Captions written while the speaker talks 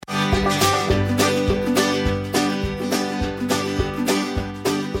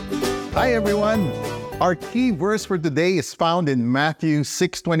Hi everyone. Our key verse for today is found in Matthew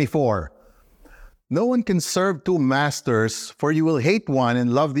 6:24. No one can serve two masters, for you will hate one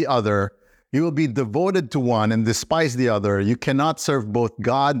and love the other. You will be devoted to one and despise the other. You cannot serve both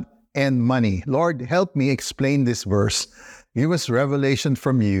God and money. Lord, help me explain this verse. Give us revelation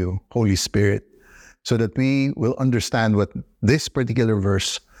from you, Holy Spirit, so that we will understand what this particular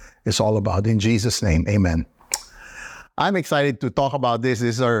verse is all about. In Jesus' name, amen. I'm excited to talk about this.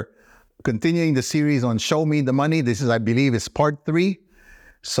 This is our continuing the series on Show Me the Money. This is, I believe, is part 3.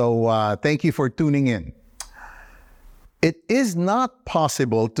 So thank you for tuning in. It is not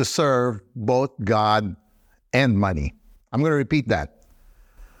possible to serve both God and money. I'm going to repeat that.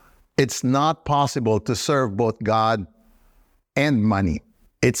 It's not possible to serve both God and money.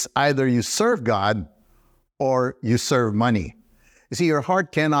 It's either you serve God or you serve money. You see, your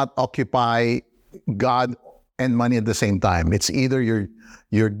heart cannot occupy God and money at the same time. It's either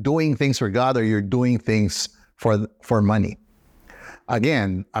you're doing things for God or you're doing things for money.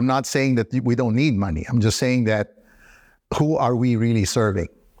 Again, I'm not saying that we don't need money. I'm just saying that who are we really serving?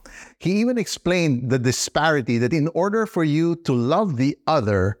 He even explained the disparity that in order for you to love the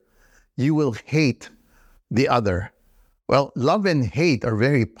other, you will hate the other. Well, love and hate are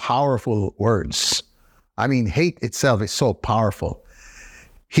very powerful words. I mean, hate itself is so powerful.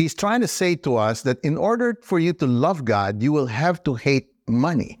 He's trying to say to us that in order for you to love God, you will have to hate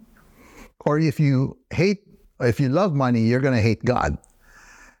money. Or if you love money, you're going to hate God.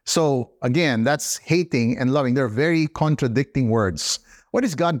 So again, that's hating and loving. They're very contradicting words. What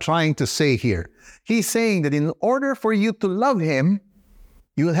is God trying to say here? He's saying that in order for you to love Him,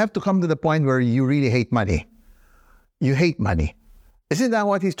 you will have to come to the point where you really hate money. You hate money. Isn't that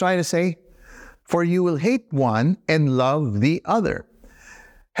what He's trying to say? For you will hate one and love the other.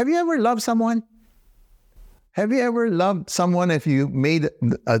 Have you ever loved someone? Have you ever loved someone if you made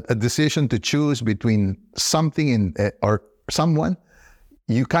a decision to choose between something or someone?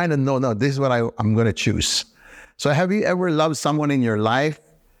 You kind of know, no, this is what I'm going to choose. So have you ever loved someone in your life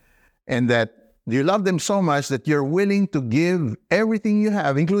and that you love them so much that you're willing to give everything you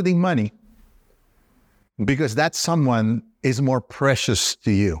have, including money, because that someone is more precious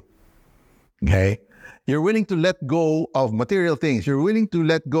to you? Okay? You're willing to let go of material things. You're willing to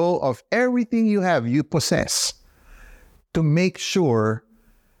let go of everything you have, you possess, to make sure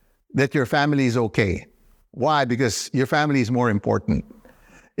that your family is okay. Why? Because your family is more important.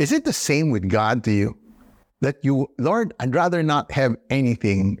 Is it the same with God to you? That Lord, I'd rather not have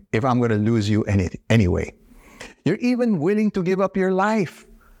anything if I'm going to lose you anyway. You're even willing to give up your life,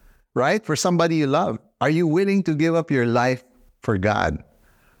 right? For somebody you love. Are you willing to give up your life for God?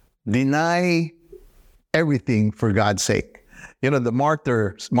 Deny everything for God's sake. You know, the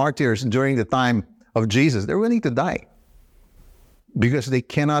martyrs during the time of Jesus, they're willing to die because they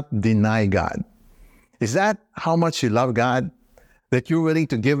cannot deny God. Is that how much you love God? That you're willing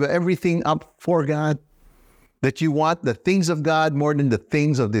to give everything up for God? That you want the things of God more than the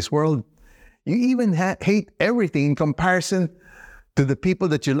things of this world? You even hate everything in comparison to the people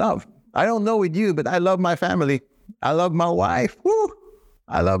that you love. I don't know with you, but I love my family. I love my wife. Woo!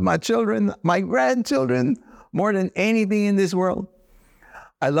 I love my children, my grandchildren, more than anything in this world.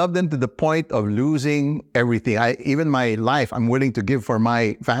 I love them to the point of losing everything. Even my life, I'm willing to give for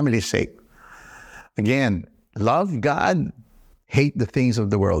my family's sake. Again, love God, hate the things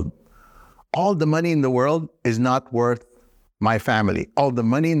of the world. All the money in the world is not worth my family. All the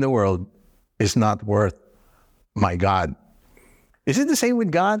money in the world is not worth my God. Is it the same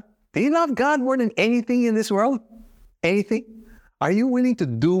with God? Do you love God more than anything in this world? Anything? Are you willing to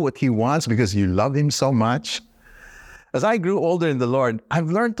do what He wants because you love Him so much? As I grew older in the Lord, I've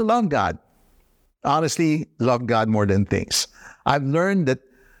learned to love God. Honestly, love God more than things. I've learned that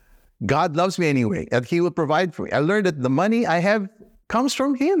God loves me anyway, that He will provide for me. I learned that the money I have comes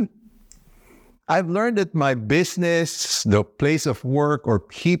from Him. I've learned that my business, the place of work, or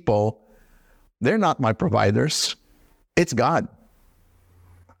people, they're not my providers. It's God.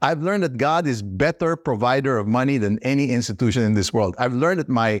 I've learned that God is better provider of money than any institution in this world. I've learned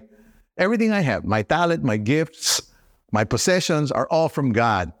that everything I have, my talent, my gifts, my possessions are all from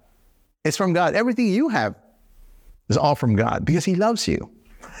God. It's from God. Everything you have is all from God because He loves you.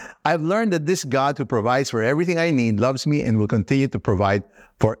 I've learned that this God who provides for everything I need loves me and will continue to provide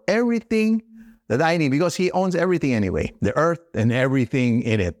for everything that I need because He owns everything anyway, the earth and everything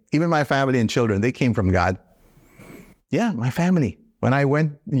in it. Even my family and children, they came from God. Yeah, my family.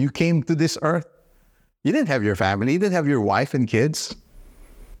 When you came to this earth, you didn't have your family. You didn't have your wife and kids.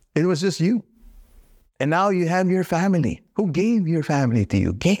 It was just you. And now you have your family. Who gave your family to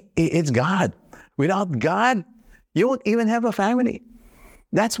you? It's God. Without God, you won't even have a family.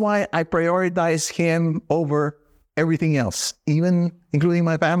 That's why I prioritize Him over everything else, even including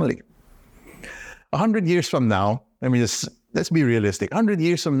my family. 100 years from now, let's be realistic. 100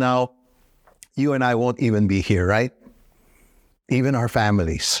 years from now, you and I won't even be here, right? Even our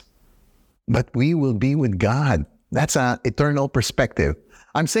families. But we will be with God. That's an eternal perspective.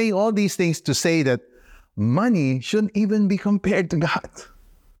 I'm saying all these things to say that money shouldn't even be compared to God.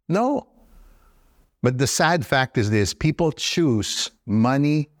 No. But the sad fact is this: people choose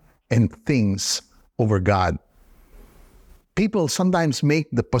money and things over God. People sometimes make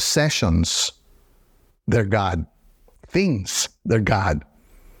the possessions their God, things their God,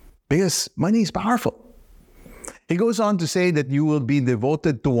 because money is powerful. He goes on to say that you will be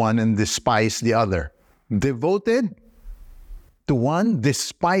devoted to one and despise the other. Devoted to one,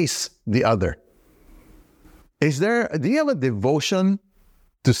 despise the other. Do you have a devotion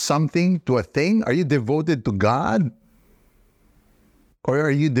to something, to a thing? Are you devoted to God? Or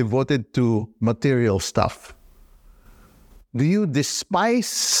are you devoted to material stuff? Do you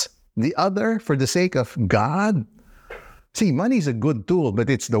despise the other for the sake of God? See, money is a good tool, but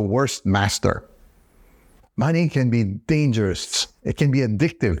it's the worst master. Money can be dangerous. It can be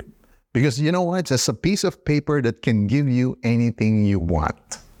addictive. Because you know what? It's just a piece of paper that can give you anything you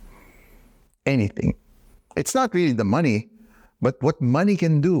want. Anything. It's not really the money, but what money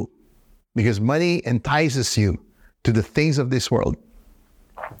can do. Because money entices you to the things of this world.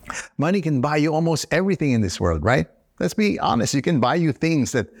 Money can buy you almost everything in this world, right? Let's be honest. It can buy you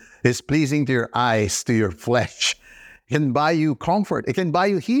things that is pleasing to your eyes, to your flesh. It can buy you comfort. It can buy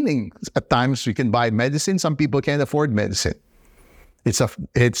you healing. At times, you can buy medicine. Some people can't afford medicine.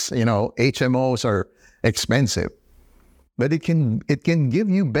 HMOs are expensive. But it can give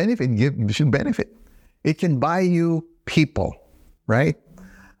you benefit, gives you benefit. It can buy you people, right?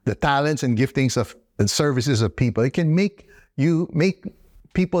 The talents and giftings of the services of people. It can make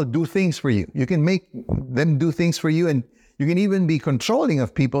people do things for you. You can make them do things for you, and you can even be controlling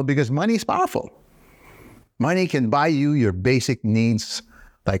of people because money is powerful. Money can buy you your basic needs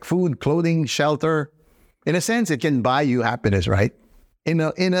like food, clothing, shelter. In a sense, it can buy you happiness, right? In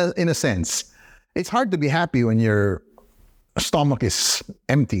a sense. It's hard to be happy when your stomach is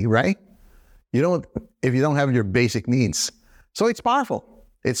empty, right? If you don't have your basic needs. So it's powerful.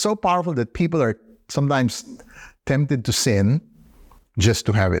 It's so powerful that people are sometimes tempted to sin just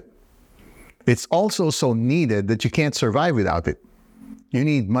to have it. It's also so needed that you can't survive without it. You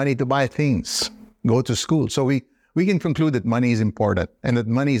need money to buy things, go to school. So we can conclude that money is important and that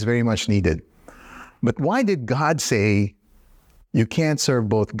money is very much needed. But why did God say you can't serve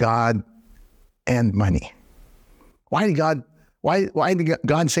both God and money? Why did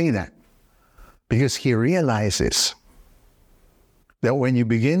God say that? Because He realizes that when you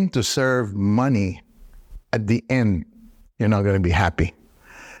begin to serve money, at the end, you're not going to be happy.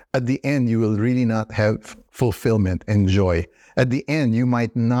 At the end, you will really not have fulfillment and joy. At the end, you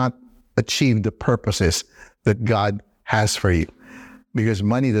might not achieve the purposes that God has for you, because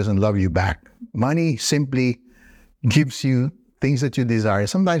money doesn't love you back. Money simply gives you things that you desire.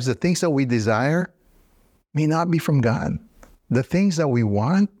 Sometimes the things that we desire may not be from God. The things that we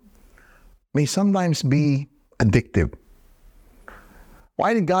want may sometimes be addictive.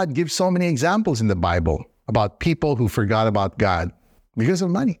 Why did God give so many examples in the Bible about people who forgot about God because of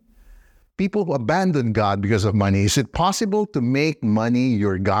money? People who abandoned God because of money. Is it possible to make money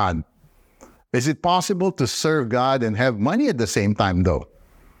your God? Is it possible to serve God and have money at the same time, though?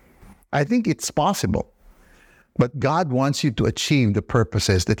 I think it's possible. But God wants you to achieve the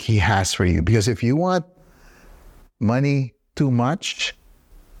purposes that He has for you. Because if you want money too much,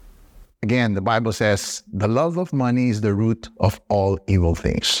 again, the Bible says, the love of money is the root of all evil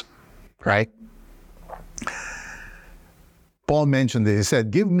things. Right? Paul mentioned this. He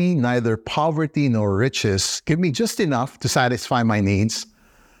said, give me neither poverty nor riches. Give me just enough to satisfy my needs.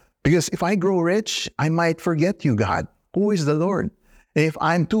 Because if I grow rich, I might forget you, God. Who is the Lord? If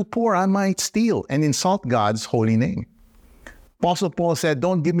I'm too poor, I might steal and insult God's holy name. Apostle Paul said,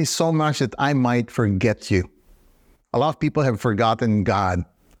 don't give me so much that I might forget you. A lot of people have forgotten God.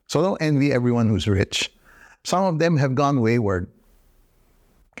 So don't envy everyone who's rich. Some of them have gone wayward.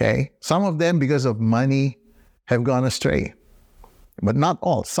 Okay? Some of them, because of money, have gone astray. But not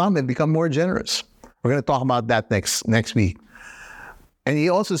all. Some have become more generous. We're going to talk about that next week. And he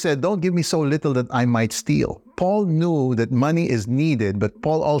also said, don't give me so little that I might steal. Paul knew that money is needed, but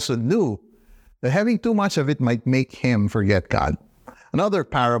Paul also knew that having too much of it might make him forget God. Another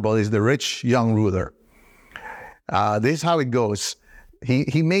parable is the rich young ruler. This is how it goes.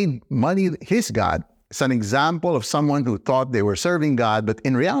 He made money his God. It's an example of someone who thought they were serving God, but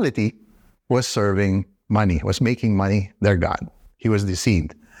in reality was serving money, was making money their God. He was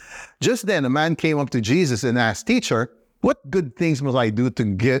deceived. Just then, a man came up to Jesus and asked, "Teacher, what good things must I do to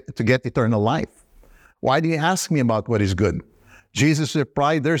get eternal life? Why do you ask me about what is good?" Jesus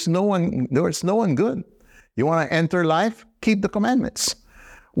replied, there's no one good. You want to enter life? Keep the commandments.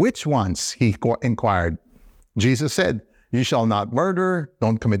 Which ones? He inquired. Jesus said, "You shall not murder,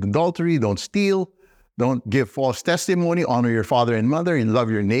 don't commit adultery, don't steal, don't give false testimony, honor your father and mother, and love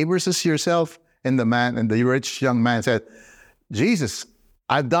your neighbors as yourself." And the rich young man said, "Jesus,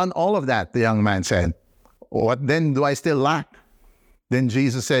 I've done all of that," the young man said. "What then do I still lack?" Then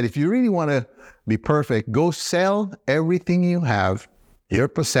Jesus said, "If you really want to be perfect, go sell everything you have, your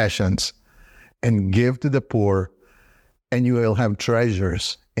possessions, and give to the poor, and you will have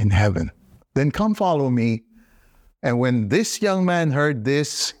treasures in heaven. Then come follow me." And when this young man heard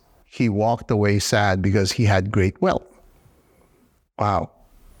this, he walked away sad because he had great wealth. Wow.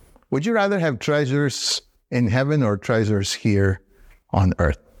 Would you rather have treasures in heaven or treasures here on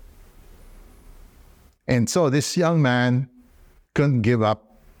earth? And so this young man couldn't give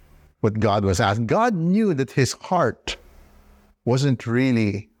up what God was asking. God knew that his heart wasn't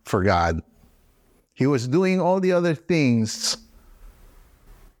really for God. He was doing all the other things,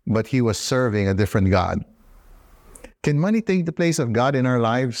 but he was serving a different God. Can money take the place of God in our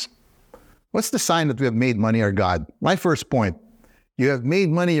lives? What's the sign that we have made money our God? My first point, you have made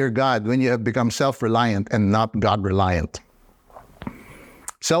money your God when you have become self-reliant and not God-reliant.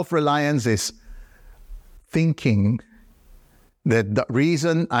 Self-reliance is thinking that the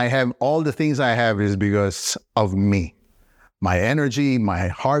reason I have all the things I have is because of me. My energy, my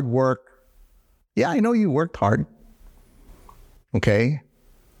hard work. Yeah, I know you worked hard. Okay?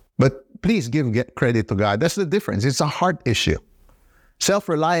 But please get credit to God. That's the difference. It's a heart issue.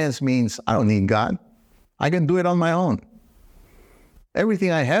 Self-reliance means I don't need God. I can do it on my own.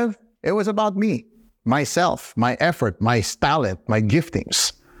 Everything I have, it was about me, myself, my effort, my talent, my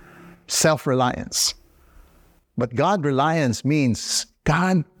giftings. Self-reliance. But God-reliance means,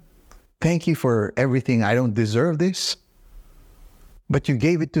 God, thank you for everything. I don't deserve this, but you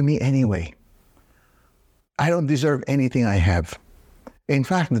gave it to me anyway. I don't deserve anything I have. In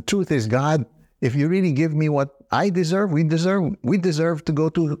fact, the truth is, God, if you really give me what I deserve, we deserve to go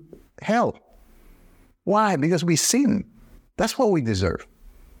to hell. Why? Because we sin. That's what we deserve.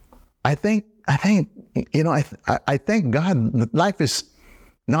 I thank God that life is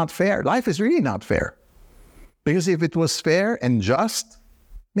not fair. Life is really not fair. Because if it was fair and just,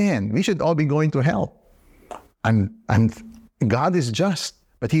 man, we should all be going to hell. God is just,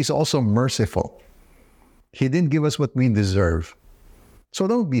 but He's also merciful. He didn't give us what we deserve. So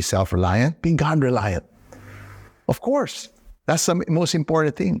don't be self-reliant, be God-reliant. Of course, that's the most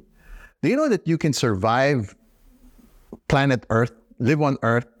important thing. Do you know that you can survive planet Earth, live on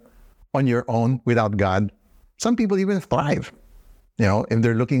Earth on your own without God? Some people even thrive. If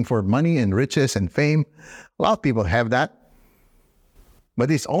they're looking for money and riches and fame, a lot of people have that.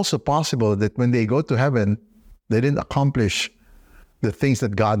 But it's also possible that when they go to heaven, they didn't accomplish the things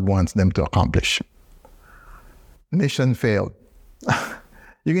that God wants them to accomplish. Mission failed.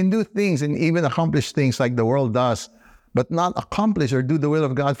 You can do things and even accomplish things like the world does, but not accomplish or do the will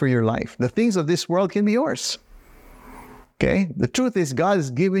of God for your life. The things of this world can be yours. Okay? The truth is, God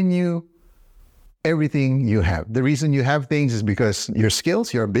has given you everything you have. The reason you have things is because your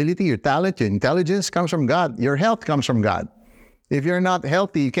skills, your ability, your talent, your intelligence comes from God. Your health comes from God. If you're not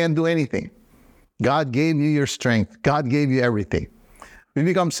healthy, you can't do anything. God gave you your strength. God gave you everything. We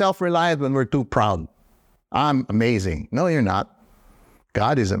become self-reliant when we're too proud. I'm amazing. No, you're not.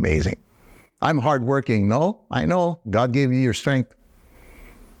 God is amazing. I'm hardworking. No, I know. God gave you your strength.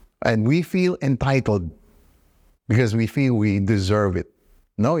 And we feel entitled because we feel we deserve it.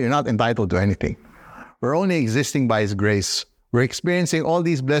 No, you're not entitled to anything. We're only existing by His grace. We're experiencing all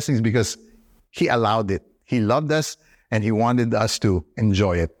these blessings because He allowed it. He loved us and He wanted us to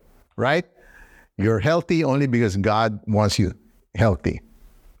enjoy it. Right? You're healthy only because God wants you healthy.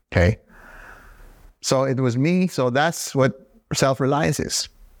 Okay? So it was me. So that's what self-reliance is.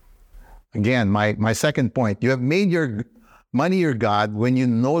 Again, my second point, you have made your money your God when you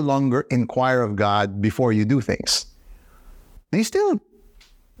no longer inquire of God before you do things. Do you still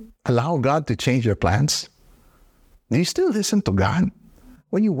allow God to change your plans? Do you still listen to God?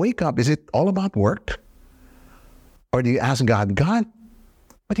 When you wake up, is it all about work? Or do you ask God, God,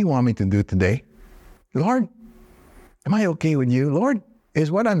 what do you want me to do today? Lord, am I okay with you? Lord,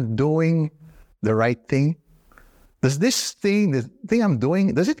 is what I'm doing the right thing? Does the thing I'm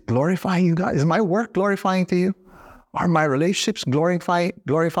doing, does it glorify you, God? Is my work glorifying to you? Are my relationships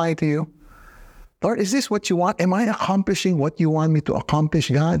glorifying to you? Lord, is this what you want? Am I accomplishing what you want me to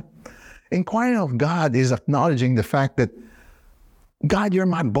accomplish, God? Inquiring of God is acknowledging the fact that God, you're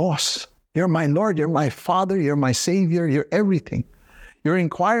my boss. You're my Lord. You're my Father. You're my Savior. You're everything. You're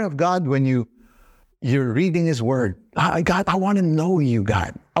inquiring of God when you're reading His Word. God, I want to know you,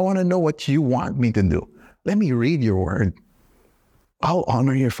 God. I want to know what you want me to do. Let me read your Word. I'll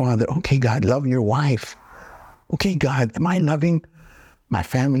honor your father. Okay, God, love your wife. Okay, God, am I loving my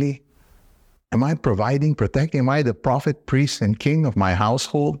family? Am I providing, protecting? Am I the prophet, priest, and king of my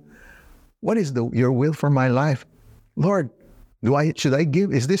household? What is your will for my life? Lord, should I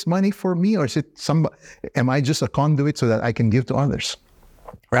give? Is this money for me, or is it am I just a conduit so that I can give to others?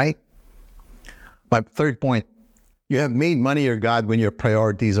 Right? My third point, you have made money your God when your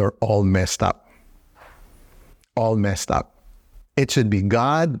priorities are all messed up. All messed up. It should be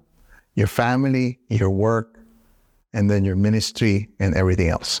God, your family, your work, and then your ministry and everything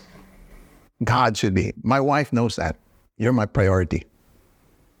else. God should be. My wife knows that. You're my priority.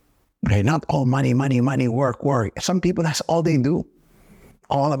 Okay, not all money, money, money, work, work. Some people, that's all they do.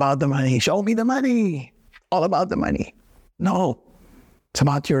 All about the money. Show me the money. All about the money. No, it's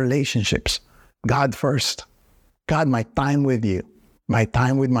about your relationships. God first. God, my time with you. My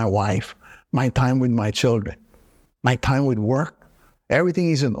time with my wife. My time with my children. My time with work. Everything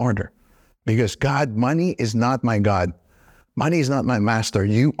is in order. Because God, money is not my God. Money is not my master.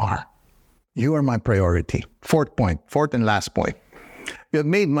 You are. You are my priority. Fourth and last point. You have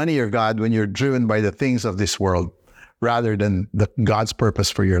made money your God when you're driven by the things of this world rather than God's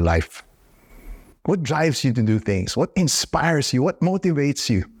purpose for your life. What drives you to do things? What inspires you? What motivates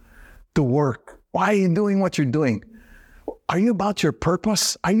you to work? Why are you doing what you're doing? Are you about your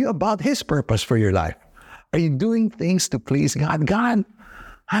purpose? Are you about His purpose for your life? Are you doing things to please God? God,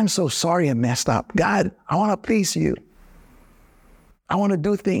 I'm so sorry I messed up. God, I want to please you. I want to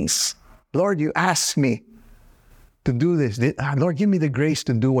do things. Lord, you asked me to do this. Lord, give me the grace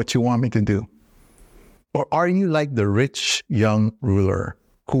to do what you want me to do. Or are you like the rich young ruler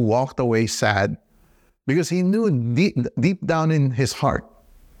who walked away sad because he knew deep down in his heart,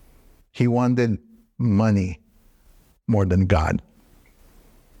 he wanted money more than God.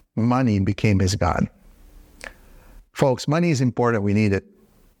 Money became his God. Folks, money is important. We need it.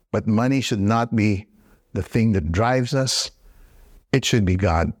 But money should not be the thing that drives us. It should be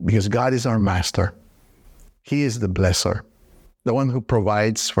God, because God is our master. He is the blesser, the one who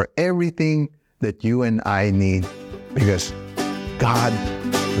provides for everything that you and I need, because God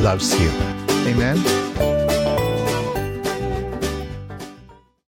loves you. Amen.